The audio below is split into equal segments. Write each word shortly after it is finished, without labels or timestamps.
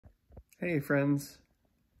Hey friends,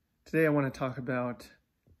 today I want to talk about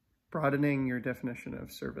broadening your definition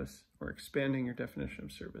of service or expanding your definition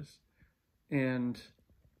of service. And,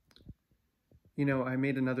 I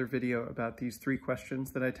made another video about these 3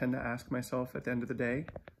 questions that I tend to ask myself at the end of the day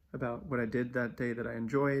about what I did that day that I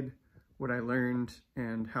enjoyed, what I learned,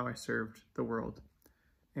 and how I served the world.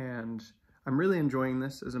 And I'm really enjoying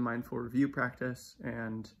this as a mindful review practice,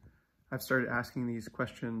 and I've started asking these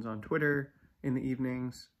questions on Twitter in the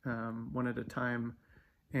evenings, one at a time.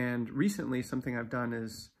 And recently something I've done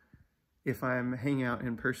is if I'm hanging out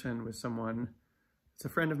in person with someone, it's a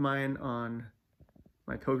friend of mine on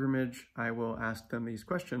my pilgrimage, I will ask them these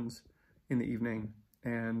questions in the evening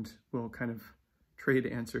and we'll kind of trade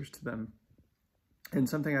answers to them. And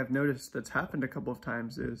something I've noticed that's happened a couple of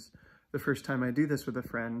times is the first time I do this with a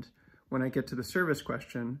friend, when I get to the service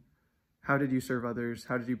question, how did you serve others?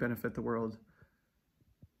 How did you benefit the world?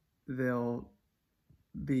 They'll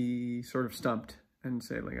be sort of stumped and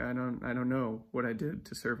say, like, I don't know what I did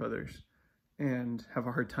to serve others, and have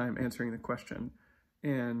a hard time answering the question.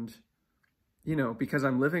 And, because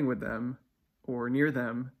I'm living with them or near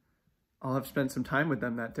them, I'll have spent some time with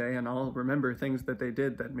them that day and I'll remember things that they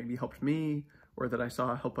did that maybe helped me or that I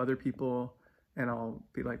saw help other people. And I'll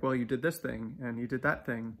be like, well, you did this thing and you did that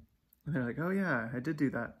thing. And they're like, oh yeah, I did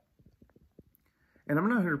do that. And I'm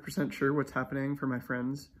not 100% sure what's happening for my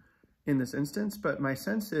friends in this instance, but my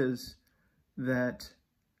sense is that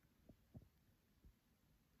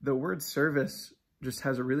the word service just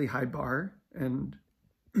has a really high bar, and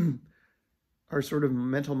our sort of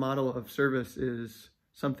mental model of service is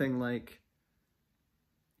something like,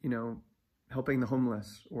 helping the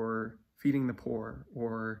homeless or feeding the poor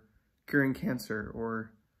or curing cancer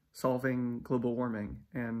or solving global warming,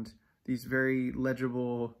 and these very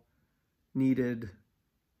legible, needed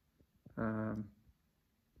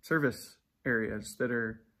service areas that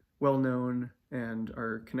are well known and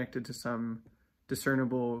are connected to some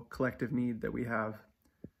discernible collective need that we have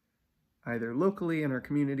either locally in our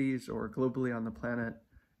communities or globally on the planet.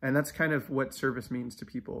 And that's kind of what service means to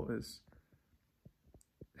people, is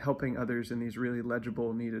helping others in these really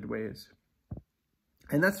legible, needed ways.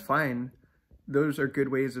 And that's fine. Those are good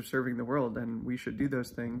ways of serving the world, and we should do those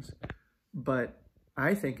things. But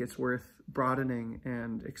I think it's worth broadening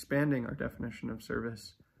and expanding our definition of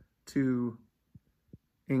service to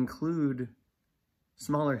include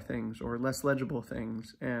smaller things or less legible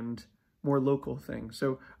things and more local things.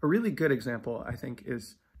 So a really good example, I think,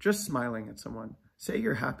 is just smiling at someone. Say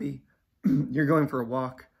you're happy, you're going for a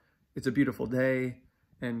walk, it's a beautiful day,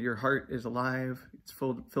 and your heart is alive, it's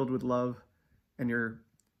filled with love, and you're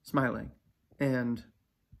smiling. And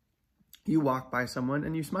you walk by someone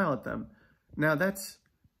and you smile at them. Now that's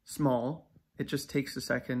small, it just takes a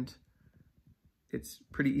second. It's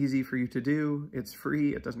pretty easy for you to do, it's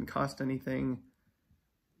free, it doesn't cost anything,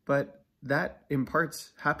 but that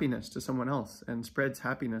imparts happiness to someone else and spreads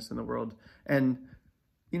happiness in the world. And,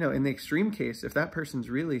 in the extreme case, if that person's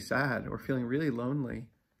really sad or feeling really lonely,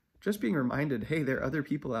 just being reminded, hey, there are other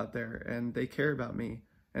people out there and they care about me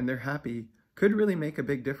and they're happy, could really make a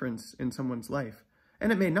big difference in someone's life.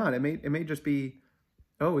 And it may not, it may just be,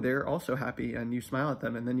 oh, they're also happy, and you smile at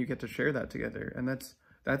them and then you get to share that together. And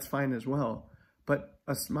that's fine as well. But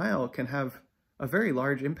a smile can have a very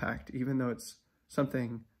large impact, even though it's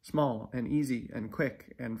something small and easy and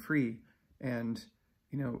quick and free and,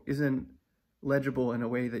 isn't legible in a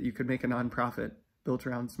way that you could make a nonprofit built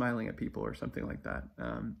around smiling at people or something like that.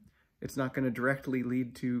 It's not going to directly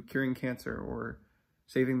lead to curing cancer or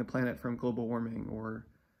saving the planet from global warming, or,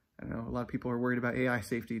 I don't know, a lot of people are worried about AI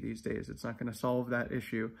safety these days. It's not going to solve that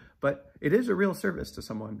issue, but it is a real service to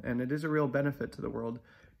someone, and it is a real benefit to the world.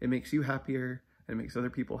 It makes you happier, and it makes other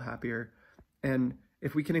people happier. And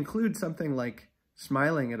if we can include something like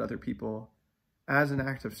smiling at other people as an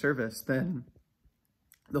act of service, then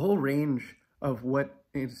the whole range of what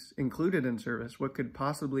is included in service, what could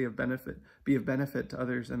possibly be of benefit to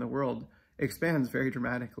others in the world, expands very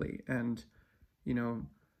dramatically. And,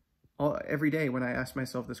 every day when I ask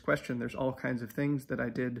myself this question, there's all kinds of things that I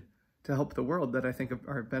did to help the world that I think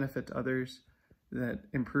are a benefit to others, that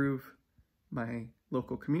improve my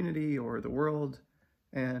local community or the world.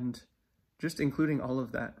 And just including all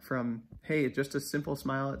of that, from, hey, just a simple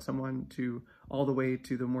smile at someone to all the way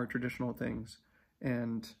to the more traditional things.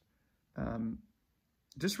 And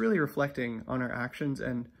just really reflecting on our actions,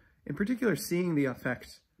 and in particular, seeing the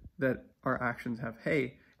effect that our actions have.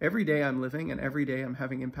 Hey, every day I'm living and every day I'm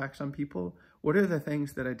having impacts on people. What are the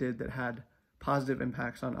things that I did that had positive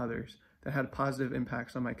impacts on others, that had positive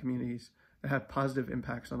impacts on my communities, that had positive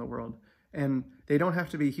impacts on the world? And they don't have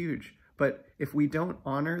to be huge. But if we don't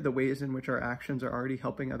honor the ways in which our actions are already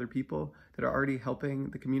helping other people, that are already helping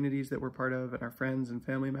the communities that we're part of and our friends and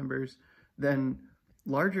family members, then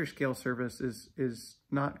larger scale service is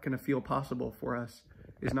not going to feel possible for us,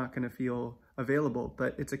 is not going to feel available,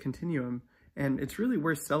 but it's a continuum. And it's really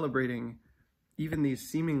worth celebrating even these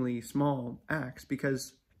seemingly small acts,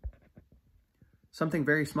 because something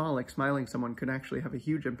very small like smiling someone could actually have a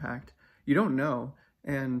huge impact. You don't know.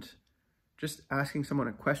 And just asking someone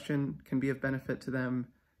a question can be of benefit to them.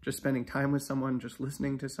 Just spending time with someone, just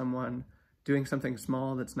listening to someone, doing something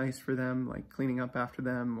small that's nice for them, like cleaning up after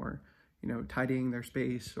them, or, tidying their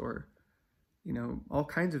space, or, all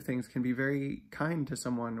kinds of things can be very kind to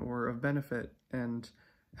someone or of benefit and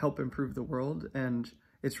help improve the world. And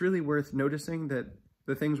it's really worth noticing that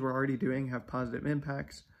the things we're already doing have positive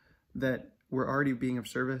impacts, that we're already being of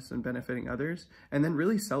service and benefiting others, and then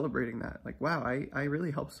really celebrating that. Like, wow, I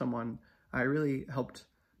really helped someone. I really helped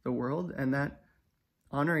the world. And that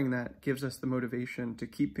honoring that gives us the motivation to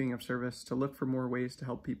keep being of service, to look for more ways to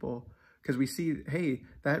help people, because we see, hey,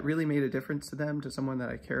 that really made a difference to them, to someone that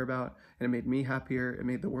I care about, and it made me happier. It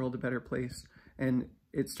made the world a better place. And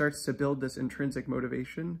it starts to build this intrinsic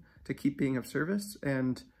motivation to keep being of service,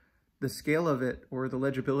 and the scale of it or the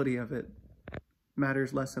legibility of it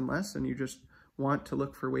matters less and less, and you just want to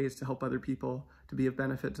look for ways to help other people, to be of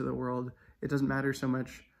benefit to the world. It doesn't matter so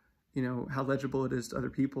much, how legible it is to other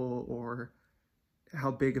people or how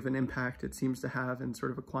big of an impact it seems to have in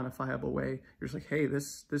sort of a quantifiable way. You're just like, hey,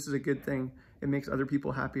 this is a good thing. It makes other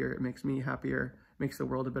people happier. It makes me happier. It makes the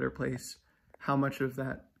world a better place. How much of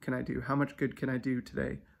that can I do? How much good can I do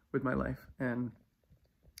today with my life? And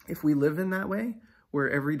if we live in that way, where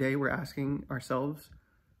every day we're asking ourselves,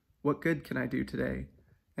 what good can I do today?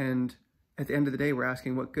 And at the end of the day, we're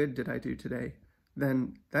asking, what good did I do today?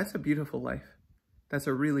 Then that's a beautiful life. That's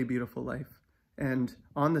a really beautiful life. And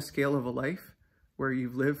on the scale of a life where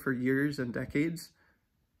you've lived for years and decades,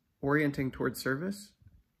 orienting towards service,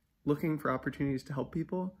 looking for opportunities to help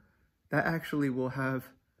people, that actually will have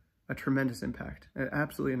a tremendous impact, an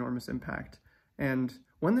absolutely enormous impact, and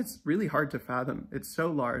one that's really hard to fathom. It's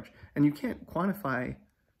so large, and you can't quantify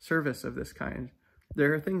service of this kind.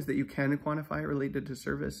 There are things that you can quantify related to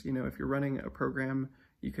service. If you're running a program,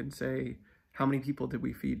 you can say, how many people did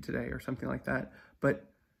we feed today, or something like that.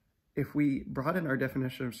 But if we broaden our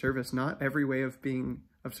definition of service, not every way of being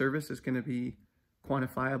of service is going to be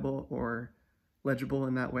quantifiable or legible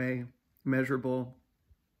in that way, measurable,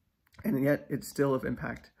 and yet it's still of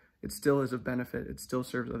impact. It still is of benefit. It still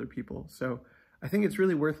serves other people. So I think it's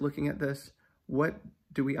really worth looking at this. What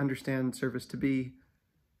do we understand service to be?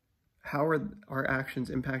 How are our actions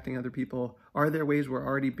impacting other people? Are there ways we're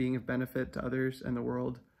already being of benefit to others and the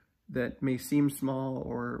world that may seem small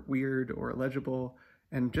or weird or illegible?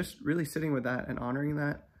 And just really sitting with that and honoring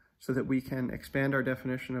that so that we can expand our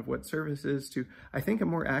definition of what service is to, I think, a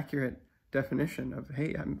more accurate definition of,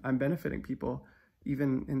 hey, I'm benefiting people,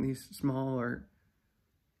 even in these small or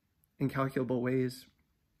incalculable ways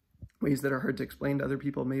that are hard to explain to other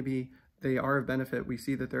people. Maybe they are of benefit. We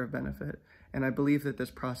see that they're of benefit. And I believe that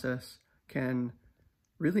this process can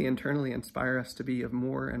really internally inspire us to be of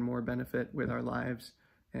more and more benefit with our lives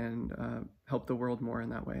and help the world more in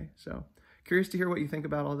that way. So curious to hear what you think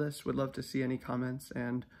about all this. Would love to see any comments,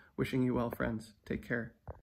 and wishing you well, friends. Take care.